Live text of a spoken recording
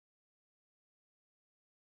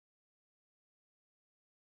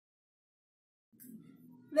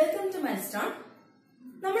Welcome to Milestone.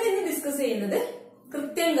 We will discuss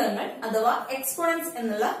Krityangangal അഥവാ Exponents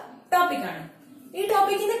എന്നുള്ള ടോപ്പിക്കാണ്. ഈ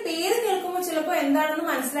ടോപ്പിക്കിന്റെ പേര് കേൾക്കുമ്പോൾ ചിലപ്പോൾ എന്താണെന്ന്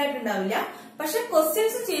മനസ്സിലായിട്ടുണ്ടാവില്ല. പക്ഷെ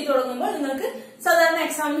ക്വസ്റ്റ്യൻസ് ചെയ്തു തുടങ്ങുമ്പോൾ നിങ്ങൾക്ക് സാധാരണ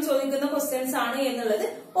എക്സാമിന് ചോദിക്കുന്ന ക്വസ്റ്റ്യൻസ് ആണ് എന്നുള്ളത്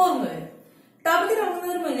ഓർമ്മ വരും. ടോപ്പിക്ക്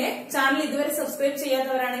തുടങ്ങുന്നതിന് മുന്നേ ചാനൽ ഇതുവരെ സബ്സ്ക്രൈബ്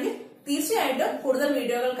ചെയ്യാത്തവരാണെങ്കിൽ തീർച്ചയായിട്ടും കൂടുതൽ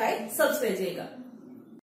വീഡിയോകൾക്കായി സബ്സ്ക്രൈബ് ചെയ്യുക.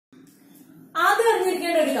 ആദ്യം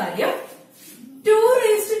അറിഞ്ഞിരിക്കേണ്ട ഒരു കാര്യം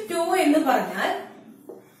 2:2 എന്ന് പറഞ്ഞാൽ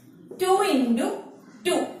 2 into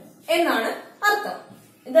 2 എന്നാണ് അർത്ഥം.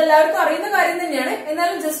 ഇതെല്ലാവർക്കും അറിയുന്ന കാര്യം തന്നെയാണ്,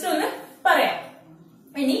 എന്നാലും ജസ്റ്റ് ഒന്ന് പറയാം.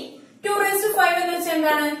 ഇനി 2⁵ എന്ന് വെച്ചാൽ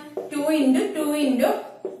എന്താണ്? 2 into 2 into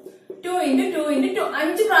 2 into 2 into 2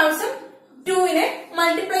 5 പ്രാവശ്യം 2നെ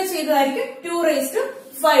മൾട്ടിപ്ലൈ ചെയ്തതായിരിക്കും 2⁵.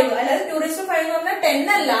 അല്ലാതെ 2⁵ എന്ന് പറഞ്ഞാൽ 10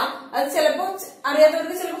 അല്ല. അത് ചിലപ്പോ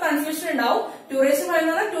അറിയാത്തവർക്ക് ചിലപ്പോൾ കൺഫ്യൂഷൻ ഉണ്ടാവും. 2⁵ എന്ന്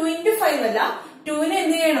പറഞ്ഞാൽ 2 into 5 അല്ല. 2നെ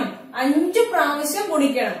എന്ത് ചെയ്യണം? 5 പ്രാവശ്യം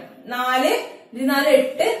ഗുണിക്കണം. 4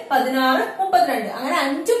 8 16 32 അങ്ങനെ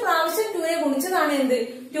 5 പ്രാവശ്യം 2നെ ഗുണിച്ചതാണ് എന്ത്?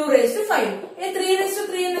 2⁵.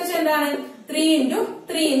 3⁵3 എന്ന് വെച്ചാൽ എന്താണ്? 3 into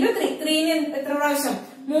 3 into 3. 3നെ എത്ര പ്രാവശ്യം?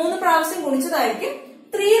 3 പ്രാവശ്യം ഗുണിച്ചതായിരിക്കും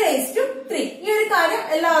 3⁵3. ഈ ഒരു കാര്യം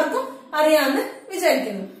എല്ലാവർക്കും അറിയാമെന്ന്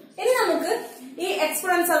വിചാരിക്കുന്നു. ഇനി നമുക്ക് ഈ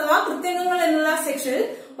എക്സ്പോണൻസ് അഥവാ കൃത്യംഗങ്ങൾ എന്നുള്ള സെക്ഷനിൽ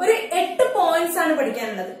ഒരു 8 പോയിന്റ്സ് ആണ്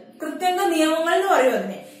പഠിക്കാനുള്ളത്. കൃത്യംഗ നിയമങ്ങൾ എന്ന്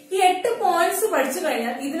പറയുന്നതിനെ ഈ 8 പോയിന്റ്സ് പഠിച്ചു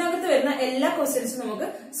കഴിഞ്ഞാൽ ഇതിനകത്ത് വരുന്ന എല്ലാ ക്വസ്റ്റ്യൻസും നമുക്ക്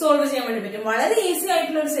സോൾവ് ചെയ്യാൻ വേണ്ടി പറ്റും. വളരെ ഈസി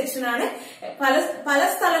ആയിട്ടുള്ള ഒരു സെക്ഷൻ ആണ്. പല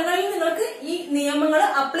സ്ഥലങ്ങളിൽ നിങ്ങൾക്ക് ഈ നിയമങ്ങൾ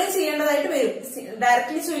അപ്ലൈ ചെയ്യേണ്ടതായിട്ട് വരും.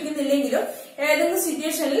 ഡയറക്ട്ലി ചോദിക്കുന്നില്ലെങ്കിലും ഏതെങ്കിലും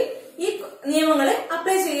സിറ്റുവേഷനിൽ ഈ നിയമങ്ങൾ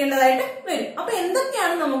അപ്ലൈ ചെയ്യേണ്ടതായിട്ട് വരും. അപ്പൊ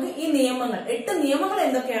എന്തൊക്കെയാണ് നമുക്ക് ഈ നിയമങ്ങൾ, 8 നിയമങ്ങൾ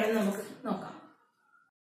എന്തൊക്കെയാണെന്ന് നമുക്ക് നോക്കാം.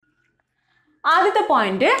 ആദ്യത്തെ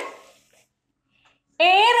പോയിന്റ്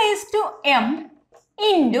a⁻m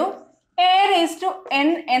into a⁻n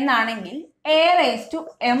എന്നാണെങ്കിൽ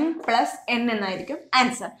a⁻m+n എന്നായിരിക്കും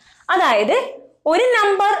ആൻസർ. അതായത് ഒരു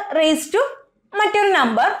നമ്പർ റേസ് ടു മറ്റൊരു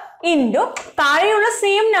നമ്പർ ഇൻറ്റു താഴെയുള്ള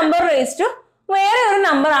സെയിം നമ്പർ റേസ് ടു വേറെ ഒരു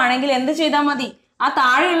നമ്പർ ആണെങ്കിൽ എന്ത് ചെയ്താൽ മതി? ആ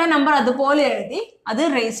താഴെയുള്ള നമ്പർ അതുപോലെ എഴുതി അത്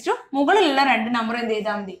റേസ് ടു മുകളിലുള്ള 2 നമ്പർ എന്ത്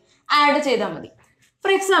ചെയ്താൽ മതി? ആഡ് ചെയ്താൽ മതി.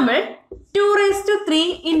 ഫോർ എക്സാമ്പിൾ 2⁵3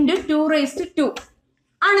 into 2⁵2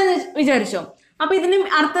 ആണെന്ന് വിചാരിച്ചോ. അപ്പൊ ഇതിന്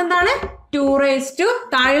അർത്ഥം എന്താണ്? 2⁵,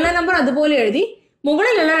 താഴെയുള്ള നമ്പർ അതുപോലെ എഴുതി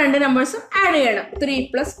മുകളിലുള്ള 2 നമ്പേഴ്സും ആഡ് ചെയ്യണം.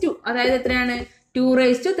 3+2 അതായത് എത്രയാണ്?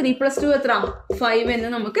 2⁵3+2 എത്ര? 5 എന്ന്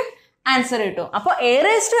നമുക്ക് ആൻസർ കിട്ടും. അപ്പൊ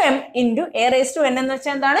a⁻m into a⁻n എന്ന്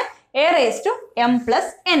വെച്ചാൽ എന്താണ്?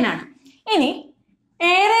 a⁻m+n ആണ്. ഇനി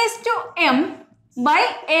a⁻m/a⁻n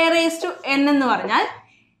എന്ന് പറഞ്ഞാൽ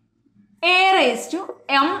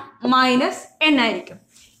a⁻m-n ആയിരിക്കും.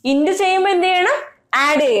 ഇൻറ്റു ചെയ്യുമ്പോൾ എന്ത് ചെയ്യണം?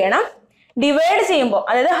 ആഡ് ചെയ്യണം. ഡിവൈഡ് ചെയ്യുമ്പോൾ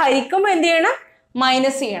അതായത് ഹരിക്കുമ്പോൾ എന്ത് ചെയ്യണം?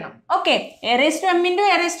 മൈനസ് ചെയ്യണം. Okay, a⁻m into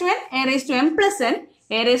a⁻n, a⁻m+n,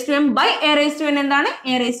 a⁻m/a⁻n എന്താണ്?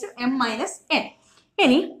 a⁻m-n.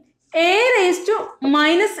 ഇനി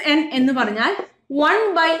a⁻n എന്ന് പറഞ്ഞാൽ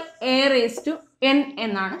 1/a⁻n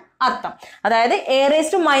എന്നാണ് അർത്ഥം. അതായത്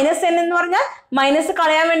a⁻n എന്ന് പറഞ്ഞാൽ മൈനസ്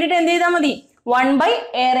കളയാൻ വേണ്ടിട്ട് എന്ത് ചെയ്താൽ മതി?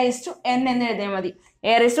 1/a⁻n എന്ന് എഴുതിയാൽ മതി.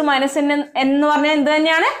 a⁻n എന്ന് പറഞ്ഞാൽ എന്ത്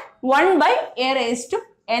തന്നെയാണ്?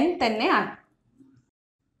 1/a⁻n തന്നെയാണ്.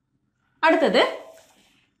 അടുത്തത്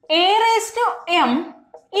a⁻m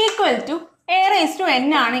 =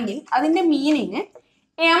 a⁻n ആണെങ്കിൽ അതിന്റെ മീനിങ്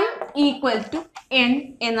m = n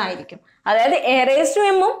എന്നായിരിക്കും. അതായത്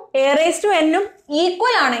a⁻m-ഉം a⁻n-ഉം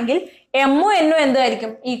ഈക്വൽ ആണെങ്കിൽ m-ഉം n-ഉം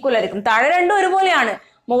എന്തായിരിക്കും? ഈക്വൽ ആയിരിക്കും. താഴെ രണ്ടും ഒരുപോലെയാണ്,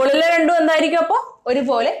 മുകളിലെ രണ്ടും എന്തായിരിക്കും? അപ്പൊ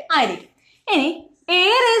ഒരുപോലെ ആയിരിക്കും. ഇനി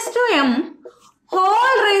a⁻m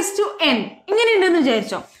n ഇങ്ങനെ ഉണ്ടെന്ന്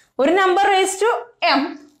വിചാരിച്ചോ. ഒരു നമ്പർ m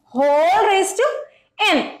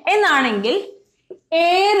n എന്നാണെങ്കിൽ ഈ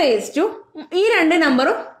 2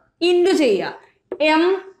 നമ്പറും ഇൻറ്റു ചെയ്യുക.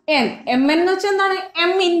 mn എന്ന് വെച്ചാൽ എന്താണ്?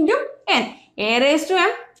 m into n. a⁻m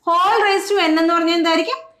എന്ന് പറഞ്ഞാൽ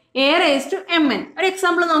എന്തായിരിക്കും? a⁻mn. ഒരു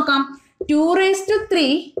എക്സാമ്പിൾ നോക്കാം. 2⁵3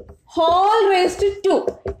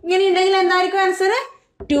 ഇങ്ങനെ ഉണ്ടെങ്കിൽ എന്തായിരിക്കും ആൻസർ?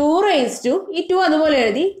 2⁵, ഈ 2 അതുപോലെ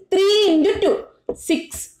എഴുതി 3 into 2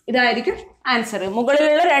 6 ഇതായിരിക്കും ആൻസർ.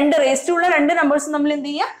 മുകളിലുള്ള 2 നമ്പേഴ്സ് നമ്മൾ എന്ത്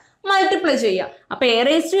ചെയ്യുക? മൾട്ടിപ്ലൈ ചെയ്യുക. അപ്പൊ a⁻m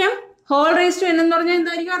എന്ന് പറഞ്ഞാൽ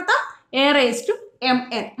എന്തായിരിക്കും അർത്ഥം?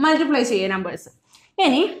 a⁻mn. മൾട്ടിപ്ലൈ ചെയ്യുക നമ്പേഴ്സ്.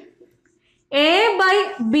 ഇനി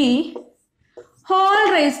a/b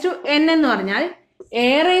എന്ന് പറഞ്ഞാൽ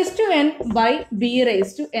a⁻n/b⁻n.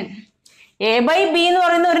 a/b എന്ന്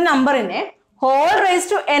പറയുന്ന ഒരു നമ്പറിനെ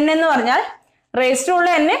n എന്ന് പറഞ്ഞാൽ റേസ്റ്റ് ഉള്ള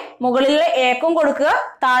n മുകളിലുള്ള എക്കും കൊടുക്കുക,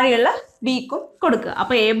 താഴെയുള്ള ബിക്കും കൊടുക്കുക.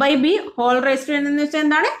 അപ്പൊ a/b എന്ന് വെച്ചാൽ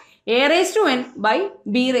എന്താണ്?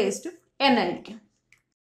 a⁻n/b⁻n ആയിരിക്കും.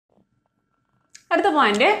 അടുത്ത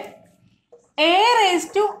പോയിന്റ്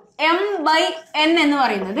a⁻m/n എന്ന്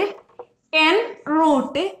പറയുന്നത് n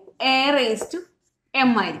root a raised to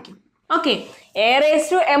m ആയിരിക്കും. Okay, a raised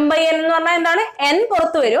to m by n എന്ന് പറഞ്ഞാൽ എന്താണ്? n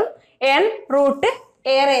പുറത്ത് വരും, n root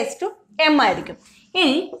a raised to m ആയിരിക്കും.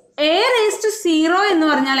 ഇനി a raised to 0 എന്ന്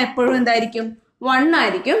പറഞ്ഞാൽ എപ്പോഴും എന്തായിരിക്കും? 1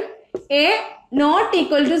 ആയിരിക്കും. a not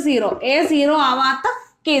equal to 0, a 0 ആവാത്ത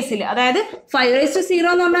കേസിൽ, അതായത് 5 raised to 0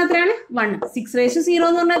 എന്ന് പറഞ്ഞാൽ എത്രയാണ്? 1. 6 raised to 0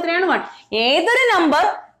 എന്ന് പറഞ്ഞാൽ എത്രയാണ്? 1. ഏതൊരു നമ്പർ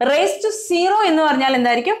raised to 0 എന്ന് പറഞ്ഞാൽ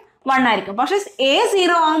എന്തായിരിക്കും? 1 ആയിരിക്കും. പക്ഷെ a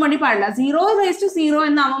 0 ആവാൻ വേണ്ടി പാടില്ല, 0 raised to 0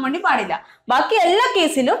 എന്ന് ആവാൻ വേണ്ടി പാടില്ല. ബാക്കി എല്ലാ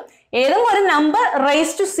കേസിലും ഏതെങ്കിലും ഒരു നമ്പർ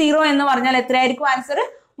raised to 0 എന്ന് പറഞ്ഞാൽ എത്രയായിരിക്കും ആൻസർ?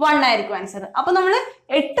 1 ആയിരിക്കും ആൻസർ. അപ്പൊ നമ്മൾ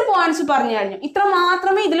 8 പോയിന്റ്സ് പറഞ്ഞു കഴിഞ്ഞു. ഇത്ര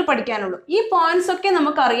മാത്രമേ ഇതിൽ പഠിക്കാനുള്ളൂ. ഈ പോയിന്റ്സ് ഒക്കെ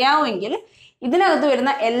നമുക്ക് അറിയാമെങ്കിൽ ഇതിനകത്ത്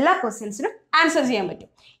വരുന്ന എല്ലാ ക്വസ്റ്റ്യൻസിനും ആൻസർ ചെയ്യാൻ പറ്റും.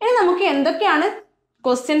 ഇനി നമുക്ക് എന്തൊക്കെയാണ്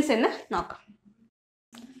ക്വസ്റ്റ്യൻസ് എന്ന് നോക്കാം.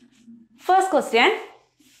 First question,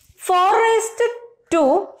 4 raised to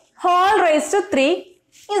 2 whole raised to 3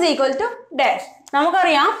 is equal to dash.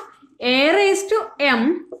 നമുക്കറിയാം a raised to m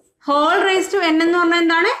whole raised to n എന്ന് പറഞ്ഞാൽ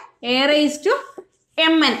എന്താണ്? a raised to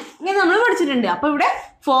mn. ഇങ്ങനെ നമ്മൾ പഠിച്ചിട്ടുണ്ട്. അപ്പൊ ഇവിടെ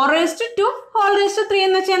 4 raised to 2 whole raised to 3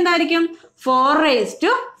 എന്ന് വെച്ചാൽ എന്തായിരിക്കും? 4 raised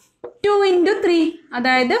to 2 into 3,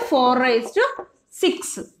 അതായത് 4 raised to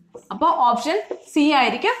 6. അപ്പൊ ഓപ്ഷൻ സി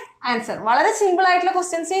ആയിരിക്കും ആൻസർ. വളരെ സിമ്പിൾ ആയിട്ടുള്ള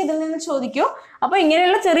ക്വസ്റ്റ്യൻസ് ഇതിൽ നിന്ന് ചോദിക്കൂ. അപ്പൊ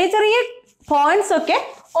ഇങ്ങനെയുള്ള ചെറിയ ചെറിയ പോയിന്റ്സ് ഒക്കെ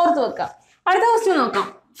ഓർത്ത് വെക്കാം. അടുത്ത ക്വസ്റ്റ്യൻ നോക്കാം.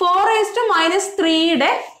 4 raised to minus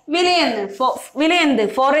 3യുടെ വിലയെന്ത്?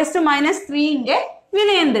 4 raised to minus 3ന്റെ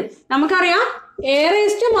വിലയെന്ത്? നമുക്കറിയാം a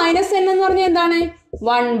raised to minus n എന്ന് പറഞ്ഞാൽ എന്താണ്?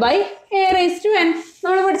 1 by a raised to n.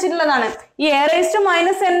 നമ്മൾ പഠിച്ചിട്ടുള്ളതാണ്. ഈ a raised to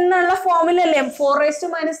minus n എന്നുള്ള ഫോമിലല്ലേ 4 raised to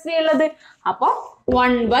minus 3 ഉള്ളത്? അപ്പൊ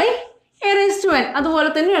 1 by a raised to n അതുപോലെ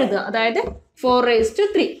തന്നെ എഴുതുക. അതായത് 4 raised to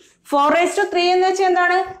 3. 4 raised to 3 എന്ന് വെച്ചാൽ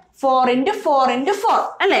എന്താണ്? 4 into 4 into 4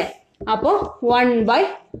 അല്ലേ? അപ്പൊ 1 by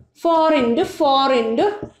 4 into 4 into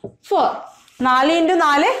 4. 4 into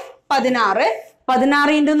 4 16,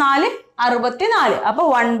 16 into 4 64. അപ്പൊ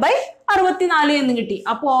 1 by 64 എന്ന് കിട്ടി.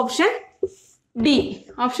 അപ്പൊ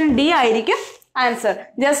ഓപ്ഷൻ ഡി ആയിരിക്കും ആൻസർ.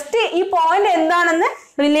 ജസ്റ്റ് ഈ പോയിന്റ് എന്താണെന്ന്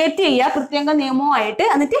റിലേറ്റ് ചെയ്യുക കൃത്യങ്ക നിയമവുമായിട്ട്,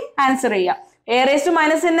 എന്നിട്ട് ആൻസർ ചെയ്യുക. a raised to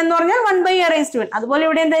minus n എന്ന് പറഞ്ഞാൽ 1 by a raised to n. അതുപോലെ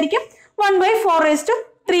ഇവിടെ എന്തായിരിക്കും? 1 by 4 raised to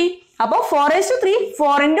 3. അപ്പൊ 4 raised to 3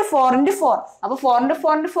 4 into 4 into 4. അപ്പൊ 4 into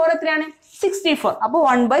 4 into 4 എത്രയാണ്? 64. അപ്പൊ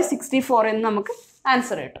 1 by 64 എന്ന് നമുക്ക്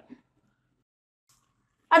ആൻസർ കിട്ടും.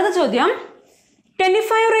 അടുത്ത ചോദ്യം,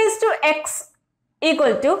 25 raised to x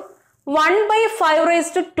equal to 1 by 5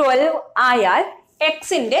 raised to 12 ആയാൽ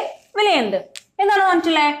എക്സിന്റെ വില എന്ത്? എന്താണ്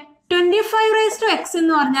പറഞ്ഞിട്ടില്ലേ? 25 raised to x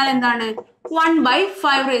എന്ന് പറഞ്ഞാൽ എന്താണ്? 1 by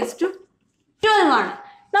 5 raised to 12 ആണ്.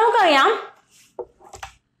 നമുക്കറിയാം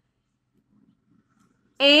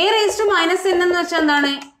a raised to minus n എന്ന് വെച്ചാൽ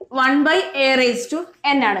എന്താണ്? 1 by a raised to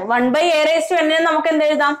n ആണ്. 1 by a raised to n നമുക്ക് എന്ത്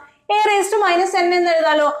എഴുതാം? a raised to minus n എന്ന്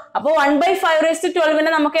എഴുതാലോ. അപ്പൊ 1 by 5 raised to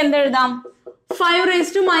 12 നമുക്ക് എന്ത് എഴുതാം? 5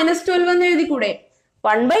 raised to minus 12 എന്ന് എഴുതിക്കൂടെ?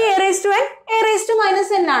 1 by a raised to n a raised to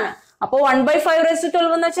minus n ആണ്. അപ്പൊ 1 by 5 raised to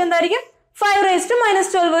 12 എന്ന് വെച്ചാൽ എന്തായിരിക്കും? 5 raised to minus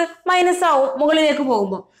 12 മൈനസ് ആവും മുകളിലേക്ക്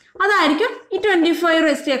പോകുമ്പോൾ. അതായിരിക്കും ഈ 25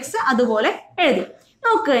 raised to x അതുപോലെ എഴുതി.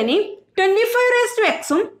 നോക്കുക ഇനി 25 raised to x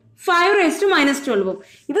ഉം 5 raised to minus 12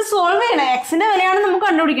 ഇത് സോൾവ് ചെയ്യണം. എക്സിന്റെ വിലയാണ് നമുക്ക്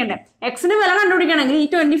കണ്ടുപിടിക്കേണ്ടത്. എക്സിന്റെ വില കണ്ടുപിടിക്കണമെങ്കിൽ ഈ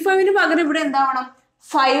 25ന് പകരം ഇവിടെ എന്താവണം?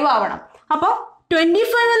 5 ആവണം. അപ്പൊ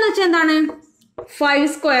 25 എന്ന് വെച്ചാൽ എന്താണ്? 5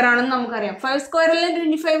 സ്ക്വയർ ആണെന്ന് നമുക്കറിയാം. 5 സ്ക്വയറിലെ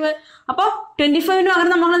 25. അപ്പൊ 25ന് പകരം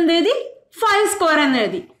നമ്മൾ എന്ത് എഴുതി? 5 സ്ക്വയർ എന്ന്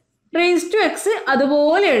എഴുതി. raised to x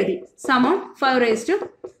അതുപോലെ എഴുതി സമം 5 raised to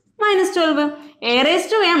minus 12. a raised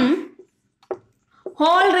to m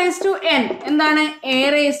whole raised to n എന്താണ്? a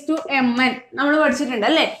raised to mn നമ്മൾ പഠിച്ചിട്ടുണ്ട്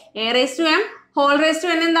അല്ലേ? a raised to m whole raised to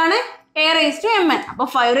n എന്താണ്? a raised to mn. അപ്പൊ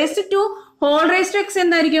 5 raised to 2 whole raised to x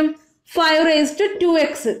എന്തായിരിക്കും? 5 raised to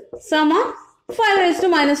 2x സമം 5 raised to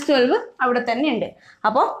minus 12 അവിടെ തന്നെ ഉണ്ട്.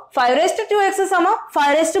 അപ്പൊ 5 raised to 2x സമം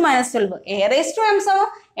 5 raised to minus 12. a raised to m സമം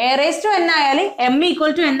a raised to n ആയാൽ m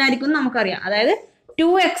equal to n ആയിരിക്കും നമുക്കറിയാം. അതായത്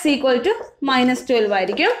 2x equal to minus 12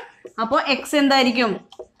 ആയിരിക്കും. അപ്പൊ x എന്തായിരിക്കും?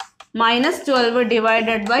 minus 12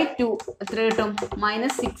 divided by 2 എത്ര കിട്ടും?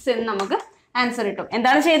 minus 6 എന്ന് നമുക്ക് ആൻസർ കിട്ടും.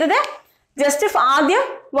 എന്താണ് ചെയ്തത്? ജസ്റ്റ് ആദ്യം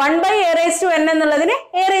 1 by a raised to n എന്നുള്ളതിന്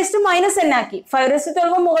a raised to minus n ആക്കി. 5 raised to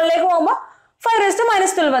 12 മുകളിലേക്ക് പോകുമ്പോൾ 5 raised to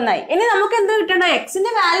minus 12 എന്നായി. ഇനി നമുക്ക് എന്ത് കിട്ടണം?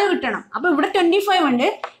 എക്സിന്റെ വാല്യൂ കിട്ടണം. അപ്പൊ ഇവിടെ 25 ഉണ്ട്,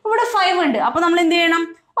 ഇവിടെ 5 ഉണ്ട്. അപ്പൊ നമ്മൾ എന്ത് ചെയ്യണം?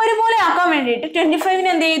 ഒരുപോലെ ആക്കാൻ വേണ്ടിയിട്ട് 25ന്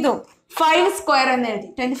എന്ത് ചെയ്തു? 5 സ്ക്വയർ എന്ന് എഴുതി.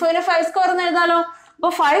 25ന് 5 സ്ക്വയർ എന്ന് എഴുതാലോ. അപ്പൊ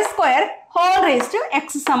 5 square whole raised to x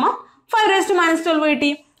സമം 5 raised to minus 12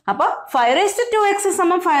 കിട്ടി. അപ്പൊ 5 raised to 2x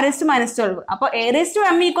സമം 5 raised to minus 12. അപ്പൊ a raised to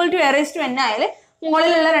m equal to a raised to n ആയാൽ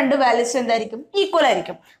മുകളിലുള്ള രണ്ട് വാല്യൂസ് എന്തായിരിക്കും? ഈക്വൽ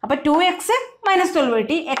ആയിരിക്കും. അപ്പൊ 2x minus 12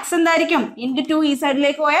 കിട്ടി. x എന്തായിരിക്കും? into 2 ഈ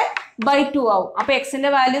സൈഡിലേക്ക് പോയാൽ by 2 ആവും. അപ്പൊ എക്സിന്റെ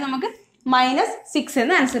വാല്യൂ നമുക്ക് -6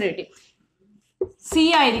 എന്ന് ആൻസർ കിട്ടി. സി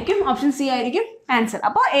ആയിരിക്കും, ഓപ്ഷൻ സി ആയിരിക്കും ആൻസർ.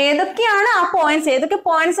 അപ്പോൾ ഏതൊക്കെയാണ് ആ പോയിന്റ്സ്, ഏതൊക്കെ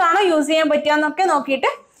പോയിന്റ്സ് ആണോ യൂസ് ചെയ്യാൻ പറ്റുക എന്നൊക്കെ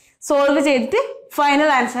നോക്കിയിട്ട് സോൾവ് ചെയ്തിട്ട് ഫൈനൽ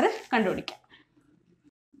ആൻസർ കണ്ടുപിടിക്കാം.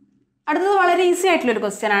 അടുത്തത് വളരെ ഈസി ആയിട്ടുള്ള ഒരു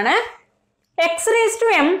ക്വസ്റ്റ്യൻ ആണ്. x raised to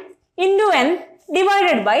m into n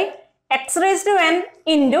divided by x raised to n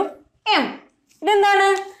into m. ഇതെന്താണ്?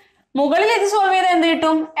 മുകളിൽ ഇത് സോൾവ് ചെയ്താൽ എന്ത്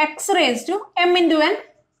കിട്ടും? x raised to m into n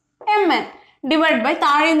mn divide by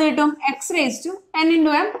താഴെ എന്ത് കിട്ടും? x raised to n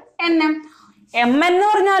into m nm. mn എന്ന്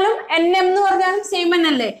പറഞ്ഞാലും nm എന്ന് പറഞ്ഞാലും സെയിം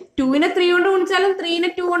തന്നെയല്ലേ? 2നെ 3 കൊണ്ട് ഗുണിച്ചാലും 3നെ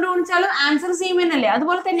 2 കൊണ്ട് ഗുണിച്ചാലും ആൻസർ സെയിം തന്നെയല്ലേ?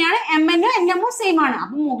 അതുപോലെ തന്നെയാണ് mn nm സെയിം ആണ്.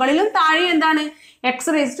 അപ്പൊ മുകളിലും താഴെയും എന്താണ്? x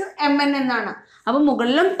raised to mn എന്നാണ്. അപ്പൊ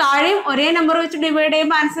മുകളിലും താഴെയും ഒരേ നമ്പർ വെച്ച് ഡിവൈഡ്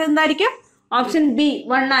ചെയ്യുമ്പോൾ ആൻസർ എന്തായിരിക്കും? ഓപ്ഷൻ ബി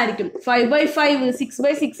 1 ആയിരിക്കും. 5/5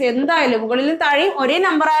 6/6 എന്തായാലും മുകളിലും താഴെയും ഒരേ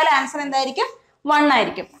നമ്പർ ആയാലും ആൻസർ എന്തായിരിക്കും? 1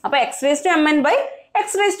 ആയിരിക്കും. അപ്പൊ x raised to mn by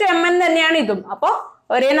x raised to mn തന്നെയാണ് ഇതും. അപ്പൊ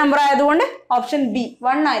ഒരേ നമ്പർ ആയതുകൊണ്ട് ഓപ്ഷൻ ബി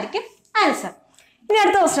 1 ആയിരിക്കും ആൻസർ. ഇനി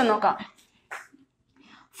അടുത്ത ക്വസ്റ്റ്യൻ നോക്കാം.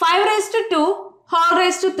 5 raised to 2 whole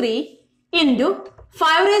raised to 3 into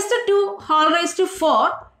 5 raised to 2 whole raised to 4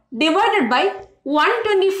 divided by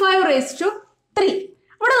 125 raised to 3.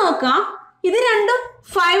 ഇവിടെ നോക്കാം, ഇത് രണ്ടും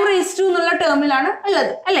 5 raised to എന്നുള്ള ടേമിലാണ്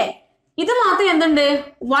ഉള്ളത് അല്ലെ? ഇത് മാത്രം എന്തുണ്ട്?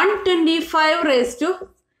 125 raised to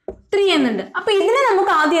 3 എന്നുണ്ട്. അപ്പൊ ഇതിനെ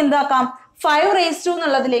നമുക്ക് ആദ്യം എന്താക്കാം? 5 raised to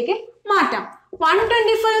എന്നുള്ളതിലേക്ക് മാറ്റാം.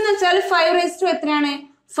 125 എന്ന് വെച്ചാൽ 5 raised to എത്രയാണ്?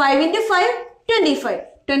 5 into 5 25.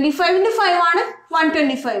 25 into 5 ആണ്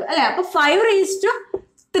 125 അല്ലെ? അപ്പൊ 5 raised to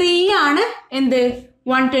 3 ആണ് എന്ത്?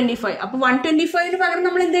 125. അപ്പൊ 125 പകരം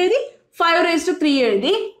നമ്മൾ എന്ത് എഴുതി? 5 raised to 3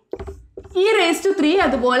 എഴുതി. ഈ raised to 3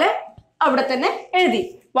 അതുപോലെ അവിടെ തന്നെ എഴുതി.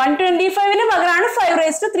 125 പകരമാണ് 5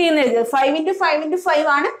 raised to 3 എന്ന് എഴുതിയത്. 5 into 5 into 5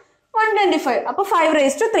 ആണ് 125. അപ്പൊ 5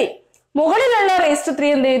 raised to 3. മുകളിലുള്ള raised to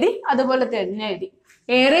 3 എന്ത് എഴുതി? അതുപോലെ തന്നെ എഴുതി.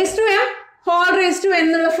 a raised to m whole raised to n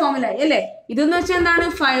എന്നുള്ള ഫോമിലായി അല്ലെ? ഇതെന്ന് വെച്ചാൽ എന്താണ്?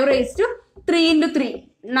 5 raised to 3 into 3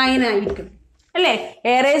 9 ആയിരിക്കും അല്ലെ?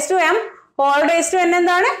 a raised to m whole raised to n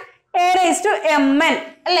എന്താണ്? a raised to mn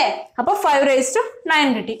അല്ലെ? അപ്പൊ 5 raised to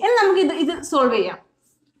 9 കിട്ടി. ഇനി നമുക്ക് ഇത് സോൾവ് ചെയ്യാം.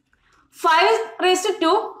 5 raised to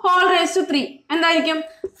 2 whole raised to 3 എന്തായിരിക്കും?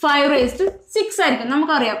 5 raised to 6 ആയിരിക്കും.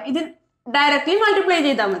 നമുക്കറിയാം, ഇത് ഡയറക്റ്റ്ലി മൾട്ടിപ്ലൈ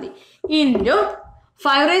ചെയ്താൽ മതി. Into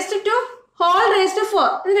 5 raised to 2 whole raised to 4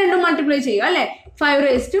 ഇത് രണ്ടും മൾട്ടിപ്ലൈ ചെയ്യുക അല്ലെ? 5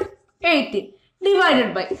 raised to 8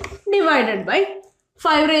 divided by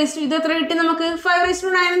 5 raised to ഇത് എത്ര കിട്ടി നമുക്ക്? 5 raised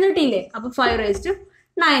to 9 എന്ന് കിട്ടിയില്ലേ? അപ്പൊ 5 raised to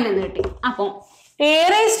 9 എന്ന് കിട്ടി. അപ്പൊ a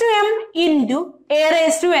raised to m into a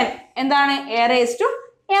raised to n എന്താണ്? a raised to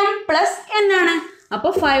m plus n ആണ്. അപ്പൊ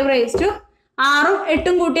 5 raised to 6ഉം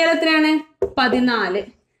 8ഉം കൂട്ടിയാൽ എത്രയാണ്? 14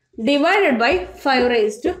 ഡിവൈഡഡ് ബൈ 5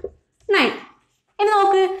 raised to 9. ഇനി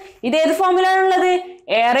നോക്ക്, ഇത് ഏത് ഫോമിലാണുള്ളത്?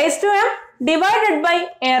 a raised to m divided by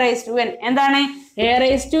a raised to n. എന്താണ്? a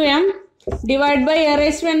raised to m divide by a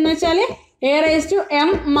raised to n എന്ന് വെച്ചാൽ a raised to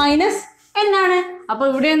m minus n ആണ്. അപ്പൊ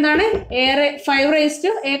ഇവിടെ എന്താണ്? 5 raised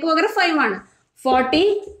to a പകരം 5 ആണ്. 14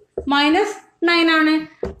 മൈനസ് 9 ആണ്.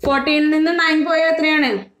 14 നിന്ന് 9 പോയാൽ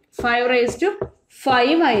എത്രയാണ്? 5 raised to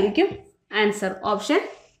 5 ആയിരിക്കും ആൻസർ. Option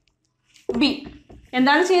B.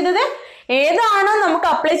 എന്താണ് ചെയ്തത്? ഏതാണോ നമുക്ക്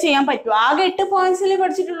അപ്ലൈ ചെയ്യാൻ പറ്റുക, ആകെ 8 പോയിന്റ്സിൽ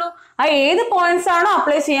പഠിച്ചിട്ടുള്ളൂ, ആ ഏത് പോയിന്റ്സ് ആണോ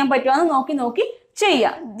അപ്ലൈ ചെയ്യാൻ പറ്റുക എന്ന് നോക്കി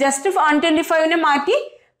ചെയ്യുക. ജസ്റ്റ് 125നെ മാറ്റി,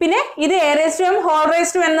 പിന്നെ ഇത് a raised to m whole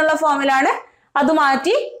raised to n എന്നുള്ള ഫോമിലാണ്, അത്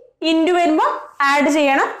മാറ്റി ഇൻറ്റു വരുമ്പോൾ ആഡ്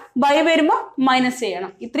ചെയ്യണം, ബൈ വരുമ്പോൾ മൈനസ്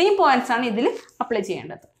ചെയ്യണം. ഇത്രയും പോയിന്റ്സ് ആണ് ഇതിൽ അപ്ലൈ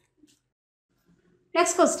ചെയ്യേണ്ടത്.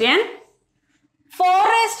 Next question. 4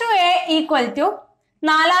 raised to a equal to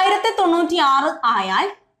 4096 ആയാൽ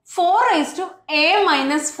 4 raised to a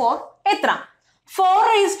minus 4 എത്ര? 4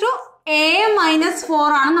 raised to a minus 4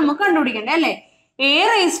 ആണ് നമുക്ക് കണ്ടുപിടിക്കേണ്ടത് അല്ലേ? a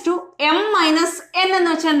raised to m minus n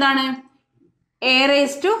എന്ന് വെച്ചാൽ എന്താണ്? a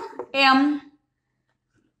raised to m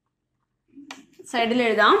സൈഡിൽ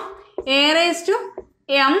എഴുതാം. a raised to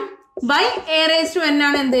m by a raised to n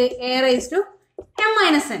ആണ് എന്ത്? a raised to m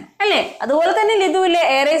minus n അല്ലേ? അതുപോലെ തന്നെ ഇതുമില്ലേ?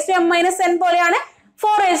 a raised to m minus n പോലെയാണ്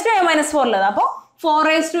 4 raised to a minus 4 ഉള്ളത്. അപ്പൊ 4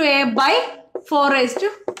 raised to a by 4 raised to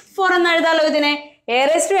 4 എന്ന് എഴുതാലോ ഇതിനെ. a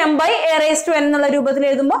raised to m by a raised to n എന്നുള്ള രൂപത്തിൽ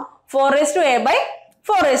എഴുതുമ്പോൾ 4 raised to a by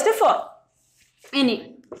 4 raised to 4. ഇനി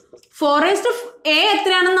 4 raised to a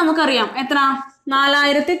എത്രയാണെന്ന് നമുക്കറിയാം. എത്ര?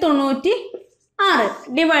 4096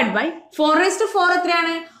 ഡിവൈഡ് ബൈ 4 raised to 4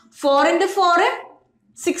 എത്രയാണ്? 4 into 4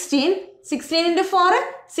 16, 16 into 4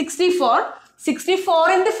 64, 64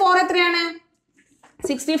 into 4 എത്രയാണ്?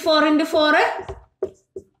 64 into 4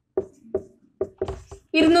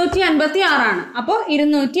 256 ആണ്. അപ്പൊ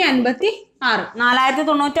 256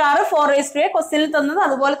 4096 4 raised to a ക്വസ്റ്റ്യനിൽ തന്നത്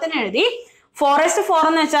അതുപോലെ തന്നെ എഴുതി. 4 raised to 4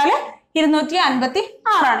 എന്ന് വെച്ചാൽ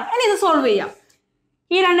 256 ആണ്. ഇനി ഇത് സോൾവ് ചെയ്യാം.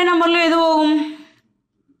 ഈ രണ്ട് നമ്പറിൽ ഏത് പോകും?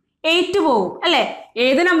 8 പോകും അല്ലെ.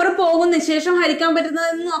 ഏത് നമ്പർ പോകും നിശേഷം ഹരിക്കാൻ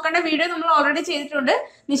പറ്റുന്നതെന്ന് നോക്കേണ്ട വീഡിയോ നമ്മൾ ഓൾറെഡി ചെയ്തിട്ടുണ്ട്.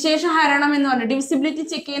 നിശേഷ ഹരണം എന്ന് പറഞ്ഞു ഡിവിസിബിലിറ്റി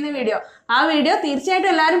ചെക്ക് ചെയ്യുന്ന വീഡിയോ. ആ വീഡിയോ തീർച്ചയായിട്ടും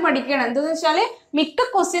എല്ലാവരും പഠിക്കണം. എന്താണെന്ന് വെച്ചാല് മിക്ക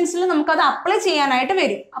ക്വസ്റ്റ്യൻസിലും നമുക്ക് അത് അപ്ലൈ ചെയ്യാനായിട്ട്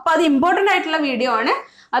വരും. അപ്പൊ അത് ഇമ്പോർട്ടന്റ് ആയിട്ടുള്ള വീഡിയോ ആണ്.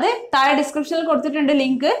 അത് താഴെ ഡിസ്ക്രിപ്ഷനിൽ കൊടുത്തിട്ടുണ്ട്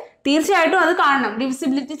ലിങ്ക്. തീർച്ചയായിട്ടും അത് കാണണം,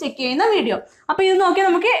 ഡിവിസിബിലിറ്റി ചെക്ക് ചെയ്യുന്ന വീഡിയോ. അപ്പൊ ഇത് നോക്കിയാൽ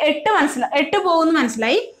നമുക്ക് 8 പോകുന്നു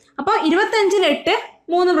മനസ്സിലായി. അപ്പൊ 25-ൽ 8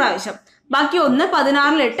 3 പ്രാവശ്യം, ബാക്കി 1,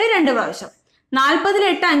 16-ൽ 8 2 പ്രാവശ്യം, 40-ൽ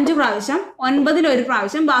 8 5 പ്രാവശ്യം, 9-ൽ 1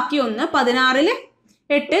 പ്രാവശ്യം, ബാക്കി 1, 16-ൽ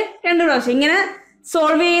 8 2 പ്രാവശ്യം. ഇങ്ങനെ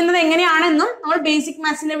സോൾവ് ചെയ്യുന്നത് എങ്ങനെയാണെന്നും നമ്മൾ ബേസിക്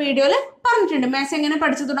മാത്സിന്റെ വീഡിയോയിൽ പറഞ്ഞിട്ടുണ്ട്. മാത്സ് എങ്ങനെ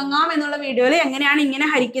പഠിച്ചു തുടങ്ങാം എന്നുള്ള വീഡിയോയിൽ എങ്ങനെയാണ് ഇങ്ങനെ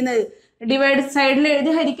ഹരിക്കുന്നത്, ഡിവൈഡ് സൈഡിൽ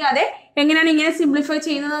എഴുതി ഹരിക്കാതെ എങ്ങനെയാണ് ഇങ്ങനെ സിംപ്ലിഫൈ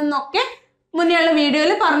ചെയ്യുന്നതെന്നൊക്കെ മുന്നേയുള്ള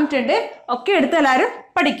വീഡിയോയിൽ പറഞ്ഞിട്ടുണ്ട്. ഒക്കെ എടുത്ത് എല്ലാവരും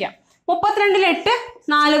പഠിക്കാം. 32-ൽ 8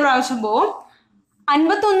 4 പ്രാവശ്യം പോവും,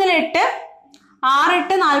 51-ൽ 8 6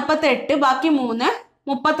 8 48, ബാക്കി 3,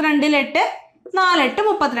 32-ൽ 8 4 8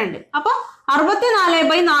 32. അപ്പൊ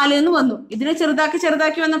 64/4 എന്ന് വന്നു. ഇതിനെ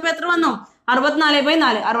ചെറുതാക്കി വന്നപ്പോ എത്ര വന്നു?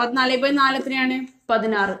 64/4. 64/4 എത്രയാണ്?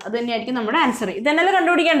 16. അത് തന്നെയായിരിക്കും നമ്മുടെ ആൻസർ. ഇത് തന്നെയല്ലേ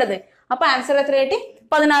കണ്ടുപിടിക്കേണ്ടത്. അപ്പൊ ആൻസർ എത്ര കിട്ടി?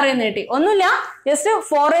 16 എന്ന് കിട്ടി. ഒന്നുമില്ല, ജസ്റ്റ്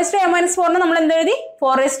 4a-4 നമ്മൾ എന്ത് എഴുതി?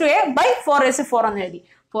 4a/4 എന്ന് എഴുതി.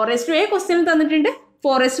 4a ക്വസ്റ്റ്യൻ തന്നിട്ടുണ്ട്,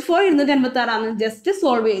 4a/4 286 ആണ്. ജസ്റ്റ്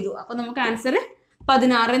സോൾവ് ചെയ്തു. അപ്പൊ നമുക്ക് ആൻസർ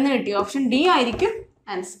 16 എന്ന് കിട്ടി. ഓപ്ഷൻ ഡി ആയിരിക്കും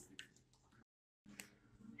ആൻസർ.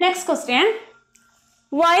 നെക്സ്റ്റ് ക്വസ്റ്റ്യൻ,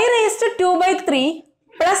 y⁻²/3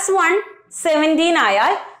 + 1 17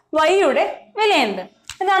 ആയാൽ y-യുടെ വില എന്ത്?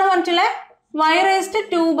 എന്താണ് പറഞ്ഞിട്ടുള്ളത്?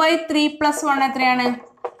 y⁻²/3 + 1 എത്രയാണ്?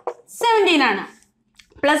 17 ആണ്.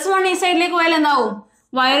 +1 ഈ സൈഡിലേക്ക് പോയാൽ എന്താവും?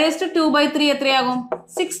 y⁻²/3 എത്രയാകും?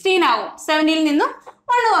 16 ആകും. 17-ൽ നിന്നും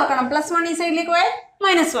 1 കുറക്കണം. +1 ഈ സൈഡിലേക്ക് പോയാൽ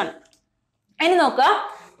 -1. ഇനി നോക്കുക,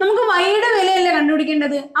 നമുക്ക് y-യുടെ വിലയല്ലേ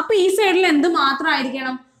കണ്ടുപിടിക്കേണ്ടത്. അപ്പൊ ഈ സൈഡിൽ എന്ത്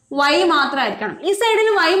മാത്രമായിരിക്കണം? y മാത്രമായിരിക്കണം. ഈ സൈഡിൽ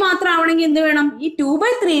y മാത്രം ആവണമെങ്കിൽ എന്ത് വേണം? ഈ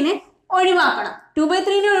 2/3 ഒഴിവാക്കണം.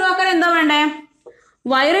 2/3 ഒഴിവാക്കാൻ എന്താ വേണ്ടേ?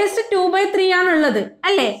 y⁻²/3 ആണുള്ളത്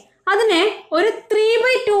അല്ലേ? അതിനെ ഒരു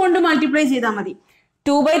 3/2 കൊണ്ട് മൾട്ടിപ്ലൈ ചെയ്താൽ മതി.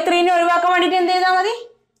 2/3 ഒഴിവാക്കാൻ വേണ്ടിട്ട് എന്ത് ചെയ്താൽ മതി?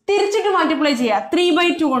 തിരിച്ചിട്ട് മൾട്ടിപ്ലൈ ചെയ്യാം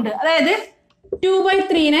 3/2 കൊണ്ട്. അതായത്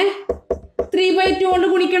 2/3 3/2 കൊണ്ട്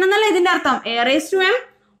ഗുണിക്കണം എന്നല്ല ഇതിന്റെ അർത്ഥം. a⁻m (n)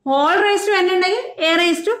 ഉണ്ടെങ്കിൽ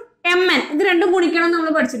a⁻mn ഇത് രണ്ടും ഗുണിക്കണം നമ്മൾ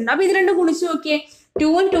പഠിച്ചിട്ടുണ്ട്. അപ്പൊ ഇത് രണ്ടും ഗുണിച്ച് നോക്കിയേ.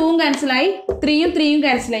 2ഉം 2ഉം ക്യാൻസലായി, 3ഉം 3ഉം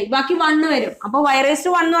ക്യാൻസലായി, ബാക്കി 1 വരും. അപ്പൊ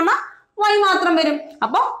y⁻1 എന്ന് പറഞ്ഞാൽ y മാത്രം വരും.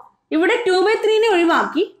 അപ്പൊ ഇവിടെ 2/3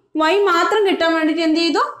 ഒഴിവാക്കി y മാത്രം കിട്ടാൻ വേണ്ടിട്ട് എന്ത്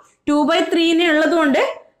ചെയ്തു? 2/3 ഉള്ളത് കൊണ്ട്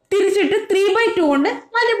തിരിച്ചിട്ട് 3/2 കൊണ്ട്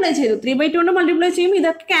മൾട്ടിപ്ലൈ ചെയ്തു. 3/2 കൊണ്ട് മൾട്ടിപ്ലൈ ചെയ്യുമ്പോൾ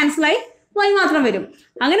ഇതൊക്കെ ക്യാൻസലായി y മാത്രം വരും.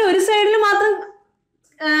 അങ്ങനെ ഒരു സൈഡിൽ മാത്രം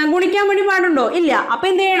ഗുണിക്കാൻ വേണ്ടി പാടുണ്ടോ? ഇല്ല. അപ്പൊ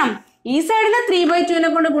എന്ത് ചെയ്യണം? ഈ സൈഡിൽ 3/2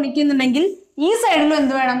 കൊണ്ട് ഗുണിക്കുന്നുണ്ടെങ്കിൽ ഈ സൈഡിലും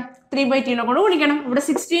എന്ത് വേണം? 3/2 കൊണ്ട് ഗുണിക്കണം. ഇവിടെ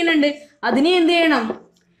 16 ഉണ്ട്, അതിനെ എന്ത് ചെയ്യണം?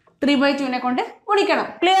 3/2 കൊണ്ട് ഗുണിക്കണം.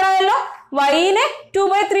 ക്ലിയർ ആയല്ലോ? y-നെ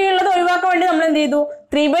 2/3 ഉള്ളത് ഒഴിവാക്കാൻ വേണ്ടി നമ്മൾ എന്ത് ചെയ്തു?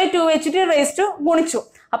 3/2 വെച്ചിട്ട് റേസ് ഗുണിച്ചു.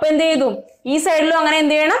 അപ്പൊ എന്ത് ചെയ്തു? ഈ സൈഡിലും അങ്ങനെ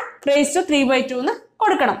എന്ത് ചെയ്യണം? റേസ് 3/2 എന്ന്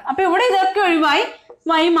കൊടുക്കണം. അപ്പൊ ഇവിടെ ഇതൊക്കെ ഒഴിവായി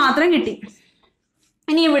y മാത്രം കിട്ടി.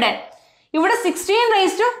 ഇനി ഇവിടെ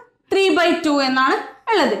 16⁻³ എന്നാണ്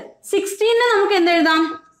ഉള്ളത്. 16നെ നമുക്ക് എന്ത് എഴുതാം?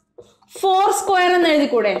 4² എന്ന്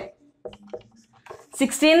എഴുതിക്കൂടെ?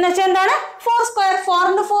 16 എന്ന് വെച്ചാൽ എന്താണ്? 4². 4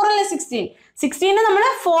 × 4 അല്ലേ 16. 16നെ നമ്മൾ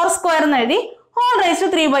 4² എന്ന് എഴുതി,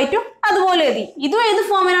 (3/2) അതുപോലെ എഴുതി. ഇതും ഏത്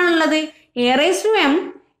ഫോമിലാണുള്ളത്? a⁻m (a⁻m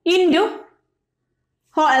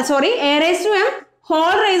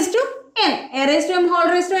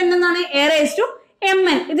 (n) എന്നാണ്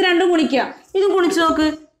a⁻mn. ഇത് രണ്ടും ഗുണിക്കുക. ഇത് ഗുണിച്ച് നോക്ക്.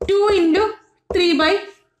 2 ×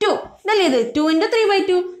 3/2 ഇതല്ലേ ഇത്? 2 ×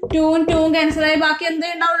 3/2. 2ഉം 2ഉം ക്യാൻസൽ ആയി ബാക്കി എന്തേ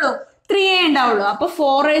ഉണ്ടാവുള്ളൂ? 3 ഉണ്ടാവുള്ളൂ. അപ്പൊ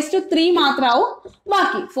 4⁻3 മാത്രമാവും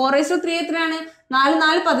ബാക്കി. 4⁻3 എത്രയാണ്? 4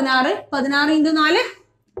 4 16, 16 ×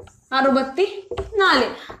 4 64.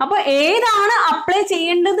 അപ്പൊ ഏതാണ് അപ്ലൈ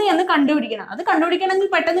ചെയ്യേണ്ടത് എന്ന് കണ്ടുപിടിക്കണം. അത് കണ്ടുപിടിക്കണമെങ്കിൽ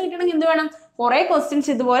പെട്ടെന്ന് കിട്ടണമെങ്കിൽ എന്ത് വേണം? കുറെ ക്വസ്റ്റ്യൻസ്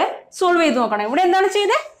ഇതുപോലെ സോൾവ് ചെയ്ത് നോക്കണം. ഇവിടെ എന്താണ്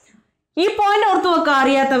ചെയ്തത്? ഈ പോയിന്റ് ഓർത്ത് വെക്കുക.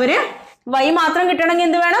 അറിയാത്തവര് y മാത്രം കിട്ടണമെങ്കിൽ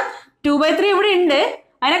എന്ത് വേണം? 2/3 ഇവിടെ ഉണ്ട്,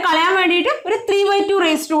 അതിനെ കളയാൻ വേണ്ടിയിട്ട് ഒരു 3/2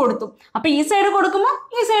 റേസ്റ്റ് കൊടുത്തു. അപ്പൊ ഈ സൈഡ് കൊടുക്കുമ്പോൾ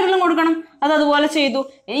ഈ സൈഡിലും കൊടുക്കണം. അത് അതുപോലെ ചെയ്തു.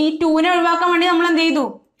 ഈ 2നെ ഒഴിവാക്കാൻ വേണ്ടി നമ്മൾ എന്ത് ചെയ്തു?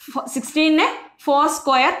 16നെ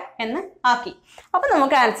 4² എന്ന് ആക്കി. അപ്പൊ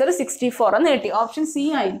നമുക്ക് ആൻസർ 64 എന്ന് കിട്ടി. ഓപ്ഷൻ സി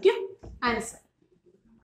ആയിരിക്കും answer.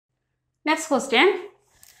 Next question,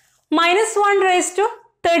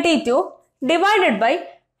 -1⁻32 divided by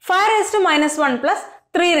 5⁻1 +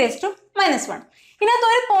 3⁻1. ഇതിനകത്ത്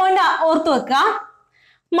ഒരു പോയിന്റ് ഓർത്ത് വെക്കുക.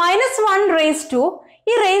 -1⁻2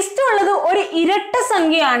 ഈ റേസ്റ്റ് ഉള്ളത് ഒരു ഇരട്ട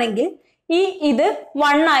സംഖ്യയാണെങ്കിൽ ഇത്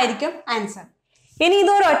 1 ആയിരിക്കും ആൻസർ. ഇനി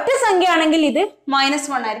ഇത് ഒരു ഒറ്റ സംഖ്യ ആണെങ്കിൽ ഇത്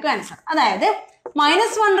 -1 ആയിരിക്കും ആൻസർ. അതായത്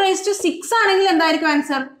 -1⁻6 ആണെങ്കിൽ എന്തായിരിക്കും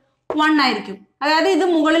ആൻസർ? 1 ആയിരിക്കും. അതായത് ഇത്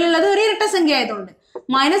മുകളിലുള്ളത് ഒരു ഇരട്ട സംഖ്യ ആയതുകൊണ്ട്.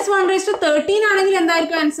 -1/13 ആണെങ്കിൽ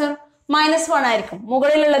എന്തായിരിക്കും ആൻസർ? -1 ആയിരിക്കും.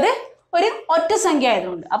 മുകളിലുള്ളത് ഒരു ഒറ്റ സംഖ്യ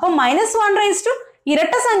ആയതുകൊണ്ട്. അപ്പൊ -1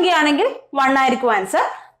 ഇരട്ട സംഖ്യ ആണെങ്കിൽ 1 ആയിരിക്കും ആൻസർ.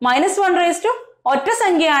 -1 ഒറ്റ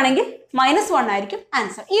സംഖ്യ ആണെങ്കിൽ -1 ആയിരിക്കും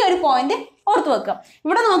ആൻസർ. ഈ ഒരു പോയിന്റ് ഓർത്ത് വെക്കാം.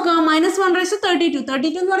 ഇവിടെ നോക്കുക, -1/32.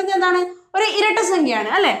 32 എന്ന് പറഞ്ഞാൽ എന്താണ്? ഒരു ഇരട്ട സംഖ്യയാണ്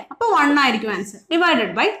അല്ലെ? അപ്പൊ 1 ആയിരിക്കും ആൻസർ.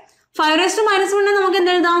 ഡിവൈഡഡ് ബൈ 5 നമുക്ക്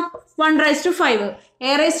എന്ത് എഴുതാം? 1/5.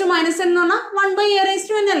 a raised to minus n എന്ന് പറഞ്ഞാൽ 1/a raised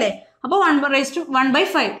to n അല്ലേ? അപ്പൊ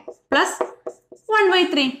 1/5 പ്ലസ്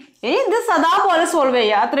 1/3. ഇത് സദാ പോലെ സോൾവ്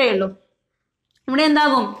ചെയ്യുക, അത്രയേ ഉള്ളൂ. ഇവിടെ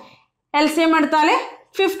എന്താകും? LCM എടുത്താല്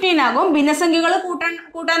 15 ആകും. ഭിന്നസംഖ്യകൾ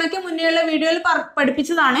കൂട്ടാനൊക്കെ മുന്നേയുള്ള വീഡിയോയിൽ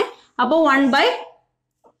പഠിപ്പിച്ചതാണ്. അപ്പോൾ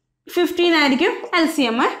 1/15 ആയിരിക്കും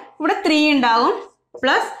LCM. ഇവിടെ 3 ഉണ്ടാകും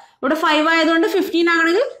പ്ലസ് ഇവിടെ 5 ആയതുകൊണ്ട് 15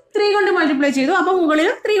 ആണെങ്കിൽ 3 കൊണ്ട് മൾട്ടിപ്ലൈ ചെയ്തു. അപ്പൊ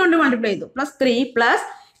മുകളിലും 3 കൊണ്ട് മൾട്ടിപ്ലൈ ചെയ്തു. പ്ലസ് 3 പ്ലസ്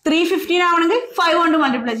 3 15 ആവണമെങ്കിൽ 5 കൊണ്ട്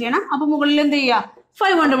മൾട്ടിപ്ലൈ ചെയ്യണം. അപ്പൊ മുകളിൽ എന്ത് ചെയ്യുക?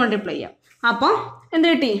 5 കൊണ്ട് മൾട്ടിപ്ലൈ ചെയ്യാം. അപ്പൊ എന്ത്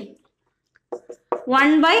കിട്ടി?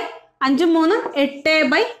 1/5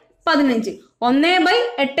 3 8/15.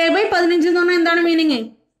 1/8/15 എന്ന് പറഞ്ഞാൽ എന്താണ് മീനിങ്?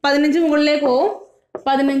 15 മുകളിലേക്ക് പോവും.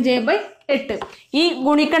 15/8. ഈ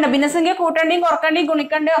ഗുണിക്കണ്ട ഭിന്നസംഖ്യ കൂട്ടേണ്ടിയും കുറക്കേണ്ടിയും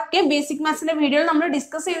ഗുണിക്കേണ്ടിയും ഒക്കെ ബേസിക് മാത്സിന്റെ വീഡിയോയിൽ നമ്മൾ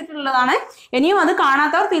ഡിസ്കസ് ചെയ്തിട്ടുള്ളതാണ്. ഇനിയും അത്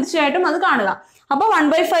കാണാത്തവർ തീർച്ചയായിട്ടും അത് കാണുക. അപ്പൊ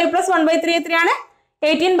 1/5 പ്ലസ് 1/3 എത്രയാണ്?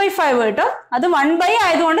 18/5 കേട്ടോ. അത് 1/,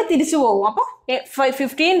 ആയതുകൊണ്ട് തിരിച്ചു പോകും. അപ്പൊ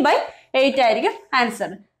 15/8 ആയിരിക്കും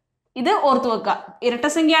ആൻസർ. ഇത് ഓർത്തു വെക്കുക. ഇരട്ട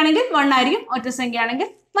സംഖ്യ ആണെങ്കിൽ 1 ആയിരിക്കും, ഒറ്റ സംഖ്യ ആണെങ്കിൽ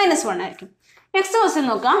 -1 ആയിരിക്കും. നെക്സ്റ്റ് ക്വസ്റ്റ്യൻ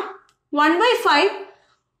നോക്കാം. 1/5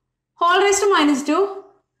 whole raised to -2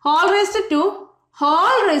 whole raised to 2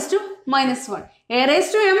 whole raised to -1. a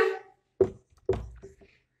raised to m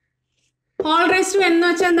whole raised to n എന്ന്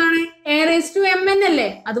വെച്ചാൽ എന്താണ്? a raised to mn അല്ലേ?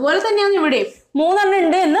 അതുപോലെ തന്നെയാണ് ഇവിടെ 3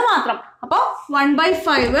 ഉണ്ട് എന്ന് മാത്രം. അപ്പൊ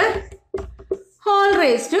 1/5 whole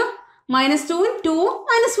raised to -2 2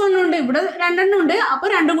 -1 ഉണ്ട്. ഇവിടെ 2 ഉണ്ട്. അപ്പൊ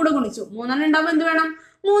 2 കൂടെ ഗുണിച്ചു. 3 ഉണ്ടാവുമ്പോൾ എന്ത് വേണം?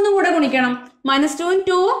 3 കൂടെ ഗുണിക്കണം. -2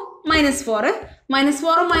 2 -4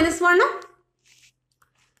 -4 -1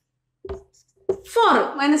 4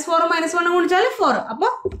 -4 -1 ഗുണിച്ചാൽ 4. അപ്പൊ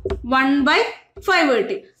 1/5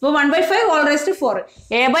 കിട്ടി. അപ്പൊ 1/5 whole raised to 4.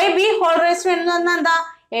 a/b whole raised to n എന്ന് പറഞ്ഞാൽ എന്താ?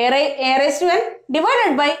 a raised to n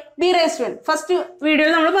divided by b raised to n. First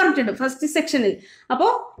വീഡിയോയിൽ നമ്മൾ പറഞ്ഞിട്ടുണ്ട്, ഫസ്റ്റ് സെക്ഷനിൽ. അപ്പൊ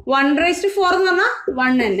 1 raised to 4 എന്ന് പറഞ്ഞാൽ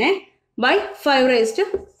 1 തന്നെ by 5 raised to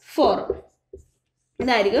 4.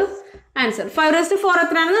 ഇതായിരിക്കും ആൻസർ. 5 raised to 4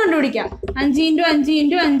 എത്രയാണെന്ന് കണ്ടുപിടിക്കാം. 5 × 5 × 5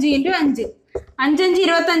 × 5 5 5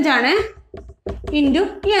 25 ആണ്. ഇൻറ്റു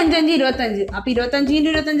ഈ 5 5 25. അപ്പൊ 25 ×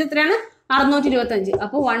 25 എത്രയാണ്? 625.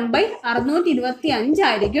 അപ്പൊ 1/625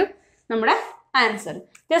 ആയിരിക്കും നമ്മുടെ ആൻസർ.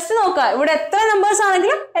 ജസ്റ്റ് നോക്കുക, ഇവിടെ എത്ര നമ്പേഴ്സ്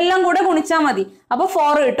ആണെങ്കിലും എല്ലാം കൂടെ ഗുണിച്ചാൽ മതി. അപ്പൊ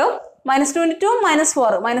 4 കിട്ടും. -2 × 2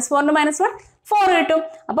 -4 -4 × -1 4 കിട്ടും.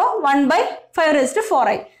 അപ്പൊ 1/5 raised to 4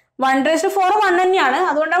 ആയി. 1 raised to 4 1 തന്നെയാണ്,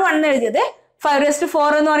 അതുകൊണ്ടാണ് 1 എഴുതിയത്. 5 raised to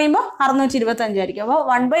 4 എന്ന് പറയുമ്പോൾ 625 ആയിരിക്കും. അപ്പോൾ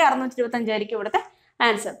 1/625 ആയിരിക്കും ഇവിടുത്തെ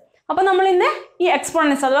ആൻസർ. അപ്പൊ നമ്മൾ ഇന്ന് ഈ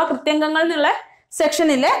എക്സ്പോണൻസ് അഥവാ കൃത്യംഗങ്ങൾ എന്നുള്ള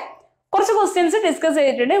സെക്ഷനിലെ കുറച്ച് ക്വസ്റ്റ്യൻസ് ഡിസ്കസ്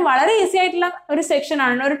ചെയ്തിട്ടുണ്ട്. വളരെ ഈസി ആയിട്ടുള്ള ഒരു സെക്ഷൻ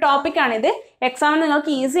ആണ്, ഒരു ടോപ്പിക് ആണിത്. എക്സാമിന്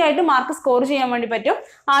നിങ്ങൾക്ക് ഈസി ആയിട്ട് മാർക്ക് സ്കോർ ചെയ്യാൻ വേണ്ടി പറ്റും.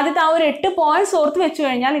 ആദ്യത്തെ ആ ഒരു 8 പോയിന്റ്സ് ഓർത്ത് വെച്ച്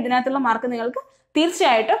കഴിഞ്ഞാൽ ഇതിനകത്തുള്ള മാർക്ക് നിങ്ങൾക്ക്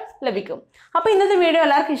തീർച്ചയായിട്ടും ലഭിക്കും. അപ്പൊ ഇന്നത്തെ വീഡിയോ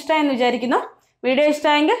എല്ലാവർക്കും ഇഷ്ടമായെന്ന് വിചാരിക്കുന്നു. വീഡിയോ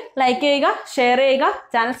ഇഷ്ടമായെങ്കിൽ ലൈക്ക് ചെയ്യുക, ഷെയർ ചെയ്യുക,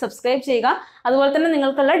 ചാനൽ സബ്സ്ക്രൈബ് ചെയ്യുക. അതുപോലെ തന്നെ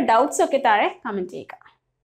നിങ്ങൾക്കുള്ള ഡൗട്ട്സ് ഒക്കെ താഴെ കമന്റ് ചെയ്യുക.